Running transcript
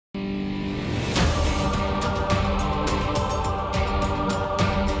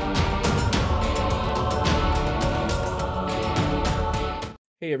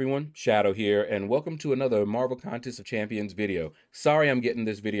Hey everyone, Shaedow here, and welcome to another Marvel Contest of Champions video. Sorry I'm getting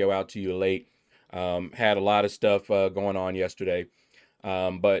this video out to you late. Had a lot of stuff going on yesterday.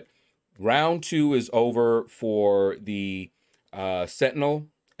 But round 2 is over for the Sentinel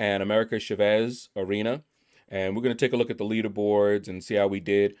and Chavez arena. And we're going to take a look at the leaderboards and see how we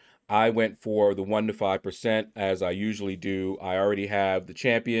did. I went for the 1 to 5% as I usually do. I already have the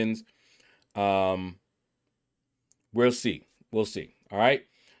champions. We'll see. We'll see. All right.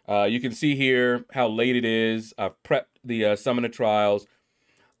 You can see here how late it is. I've prepped the Summoner Trials.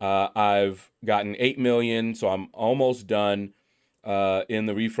 I've gotten 8 million, so I'm almost done in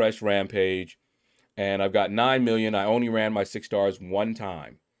the refresh rampage. And I've got 9 million. I only ran my 6 stars one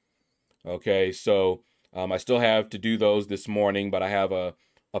time. Okay, so I still have to do those this morning, but I have a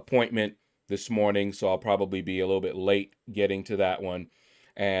appointment this morning, so I'll probably be a little bit late getting to that one.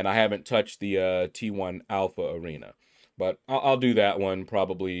 And I haven't touched the T1 Alpha Arena. But I'll do that one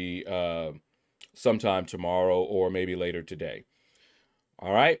probably sometime tomorrow or maybe later today.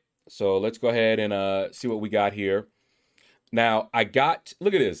 All right, so let's go ahead and see what we got here. Now, I got,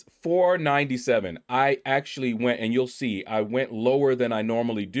 look at this, 497. I actually went, and you'll see, I went lower than I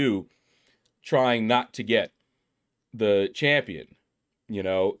normally do, trying not to get the champion, you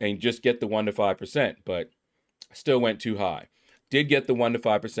know, and just get the 1 to 5%, but I still went too high. Did get the 1 to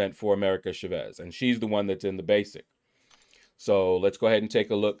 5% for Chavez, and she's the one that's in the basic. So let's go ahead and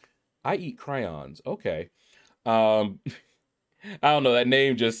take a look. I eat crayons. Okay. I don't know. That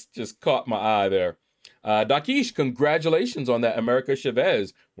name just caught my eye there. Dakish, congratulations on that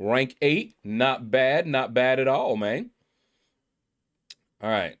Chavez. Rank 8. Not bad. Not bad at all, man. All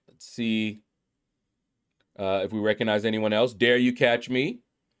right. Let's see if we recognize anyone else. Dare You Catch Me.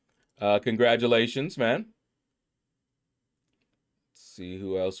 Congratulations, man. Let's see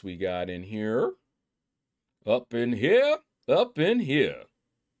who else we got in here. Up in here. Up in here.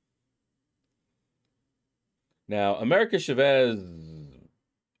 Now, Chavez,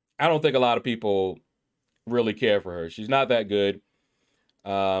 I don't think a lot of people really care for her. She's not that good.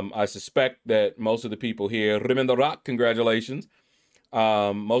 I suspect that most of the people here, Rim the Rock, congratulations.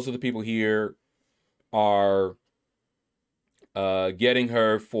 Most of the people here are getting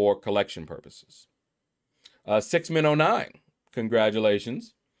her for collection purposes. 6min09,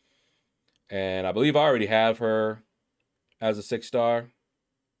 congratulations. And I believe I already have her as a 6-star.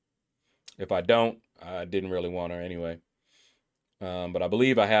 If I don't, I didn't really want her anyway. But I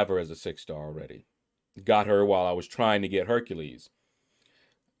believe I have her as a 6-star already. Got her while I was trying to get Hercules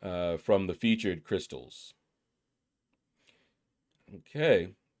from the featured crystals. Okay,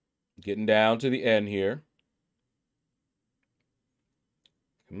 getting down to the end here.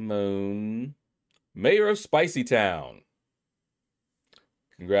 Come on. Mayor of Spicy Town.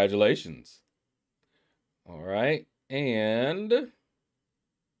 Congratulations. All right. And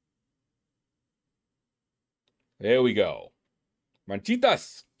there we go.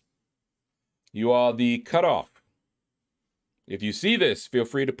 Manchitas, you are the cutoff. If you see this, feel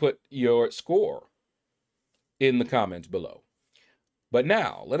free to put your score in the comments below. But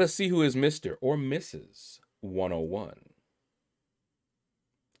now, let us see who is Mr. or Mrs. 101.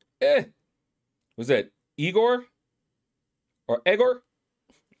 Was that Igor? Or Egor?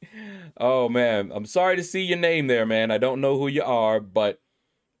 Oh, man. I'm sorry to see your name there, man. I don't know who you are, but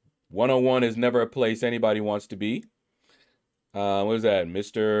 101 is never a place anybody wants to be. What is that?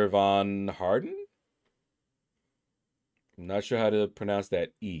 Mr. Von Harden? I'm not sure how to pronounce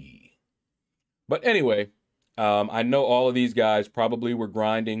that E. But anyway, I know all of these guys probably were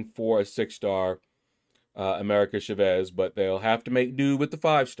grinding for a 6-star Chavez, but they'll have to make do with the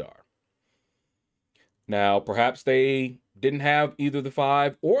 5-star. Now, perhaps they didn't have either the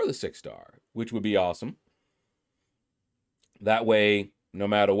 5 or the 6-star, which would be awesome. That way, no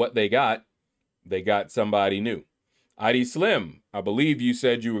matter what they got somebody new. ID Slim, I believe you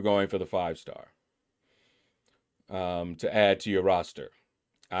said you were going for the 5-star to add to your roster.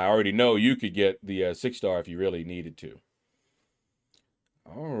 I already know you could get the 6-star if you really needed to.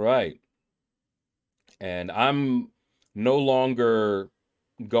 All right. And I'm no longer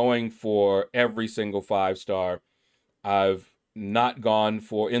going for every single 5-star. I've not gone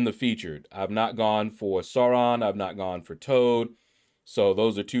for, in the featured, I've not gone for Sauron. I've not gone for Toad. So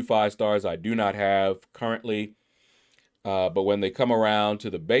those are 2 5-stars I do not have currently. But when they come around to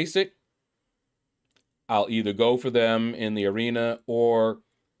the basic, I'll either go for them in the arena or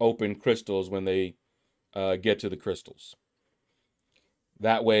open crystals when they get to the crystals.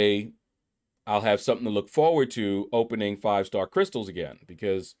 That way, I'll have something to look forward to opening 5-star crystals again,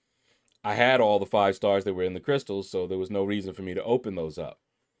 because I had all the 5-stars that were in the crystals, so there was no reason for me to open those up.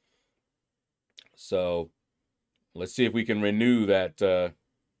 So let's see if we can renew that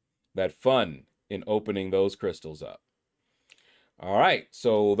that fun in opening those crystals up. All right,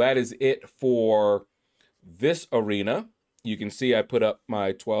 so that is it for this arena. You can see I put up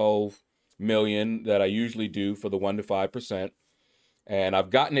my 12 million that I usually do for the 1 to 5%. And I've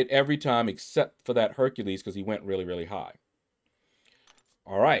gotten it every time except for that Hercules because he went really, really high.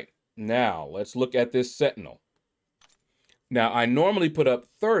 All right, now let's look at this Sentinel. Now, I normally put up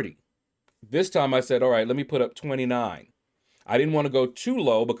 30. This time I said, all right, let me put up 29. I didn't want to go too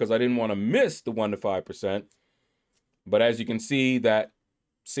low because I didn't want to miss the 1 to 5%. But as you can see, that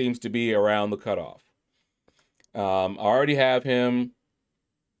seems to be around the cutoff. I already have him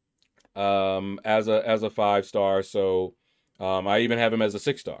as a 5-star, so I even have him as a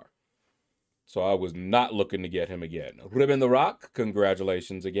 6-star. So I was not looking to get him again. Ribbon the Rock,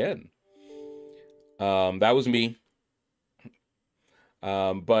 congratulations again. That was me.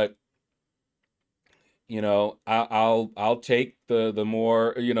 But you know, I'll take the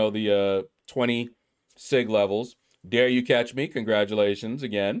more, you know, the 20 sig levels. Dare you catch me? Congratulations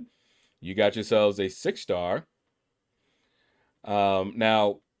again. You got yourselves a 6-star.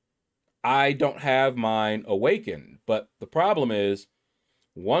 Now, I don't have mine awakened, but the problem is,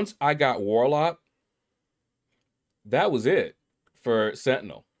 once I got Warlock, that was it for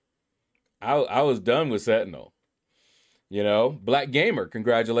Sentinel. I was done with Sentinel. You know, Black Gamer,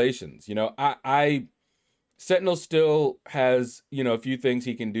 congratulations. You know, Sentinel still has, you know, a few things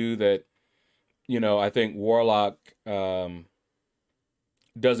he can do that, you know, I think Warlock doesn't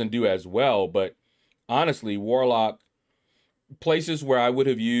do as well. But honestly, Warlock, places where I would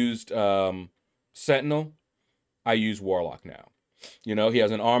have used Sentinel, I use Warlock now. You know, he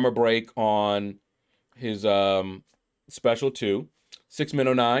has an armor break on his special 2. 6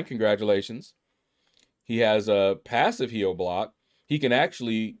 min 09, congratulations. He has a passive heal block. He can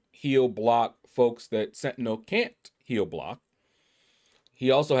actually heal block folks that Sentinel can't heal block.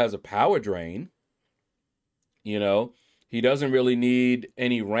 He also has a power drain. You know, he doesn't really need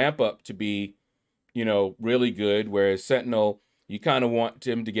any ramp up to be, you know, really good, whereas Sentinel, you kind of want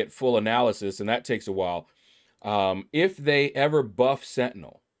him to get full analysis, and that takes a while. If they ever buff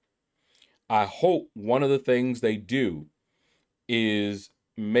Sentinel, I hope one of the things they do is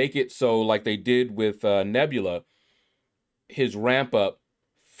make it so, like they did with Nebula, his ramp up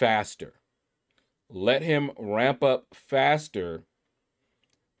faster. Let him ramp up faster,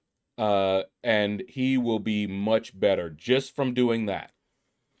 and he will be much better just from doing that.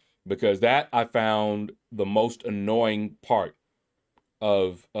 Because that I found the most annoying part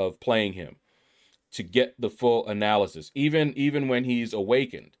of playing him, to get the full analysis. Even when he's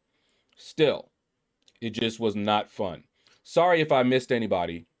awakened, still, it just was not fun. Sorry if I missed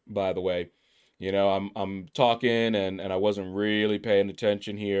anybody, by the way. You know, I'm talking and I wasn't really paying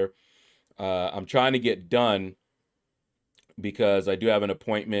attention here. I'm trying to get done because I do have an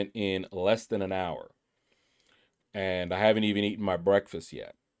appointment in less than an hour. And I haven't even eaten my breakfast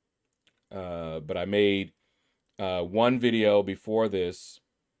yet. But I made one video before this,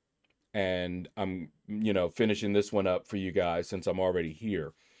 and I'm, you know, finishing this one up for you guys since I'm already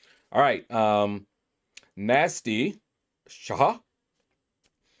here. All right. Nasty Shah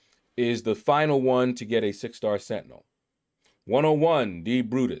is the final one to get a 6-star Sentinel. 101, D.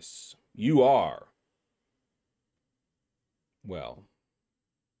 Brutus. You are, well,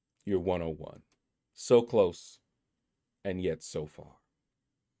 you're 101. So close, and yet so far.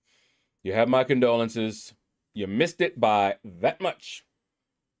 You have my condolences. You missed it by that much.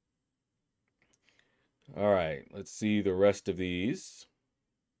 All right, let's see the rest of these.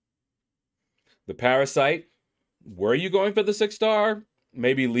 The Parasite. Were you going for the 6-star?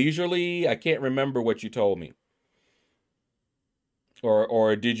 Maybe leisurely? I can't remember what you told me.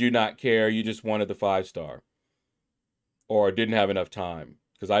 Or did you not care? You just wanted the 5-star. Or didn't have enough time.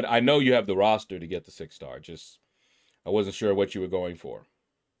 Because I know you have the roster to get the 6-star. Just, I wasn't sure what you were going for.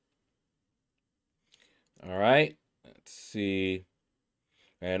 All right. Let's see.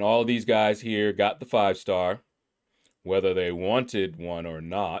 And all these guys here got the 5-star, whether they wanted one or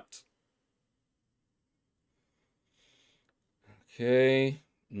not. Okay.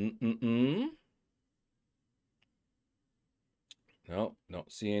 No,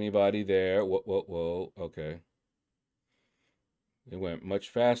 don't see anybody there. Whoa. Okay. It went much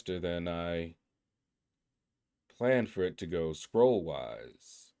faster than I planned for it to go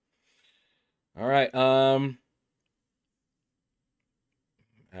scroll-wise. All right.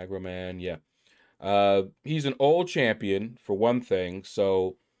 Agroman, yeah. He's an old champion, for one thing,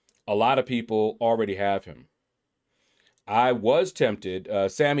 so a lot of people already have him. I was tempted,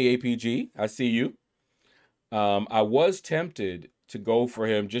 Sammy APG, I see you. I was tempted to go for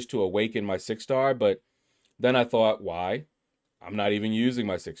him just to awaken my 6-star, but then I thought, why? I'm not even using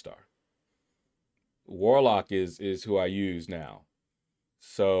my 6-star. Warlock is who I use now.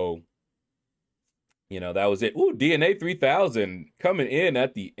 So, you know, that was it. Ooh, DNA 3000 coming in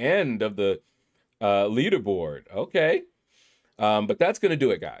at the end of the leaderboard. Okay. But that's going to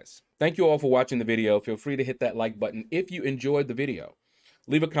do it, guys. Thank you all for watching the video. Feel free to hit that like button if you enjoyed the video.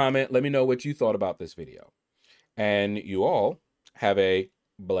 Leave a comment. Let me know what you thought about this video. And you all have a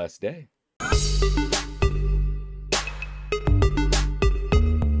blessed day.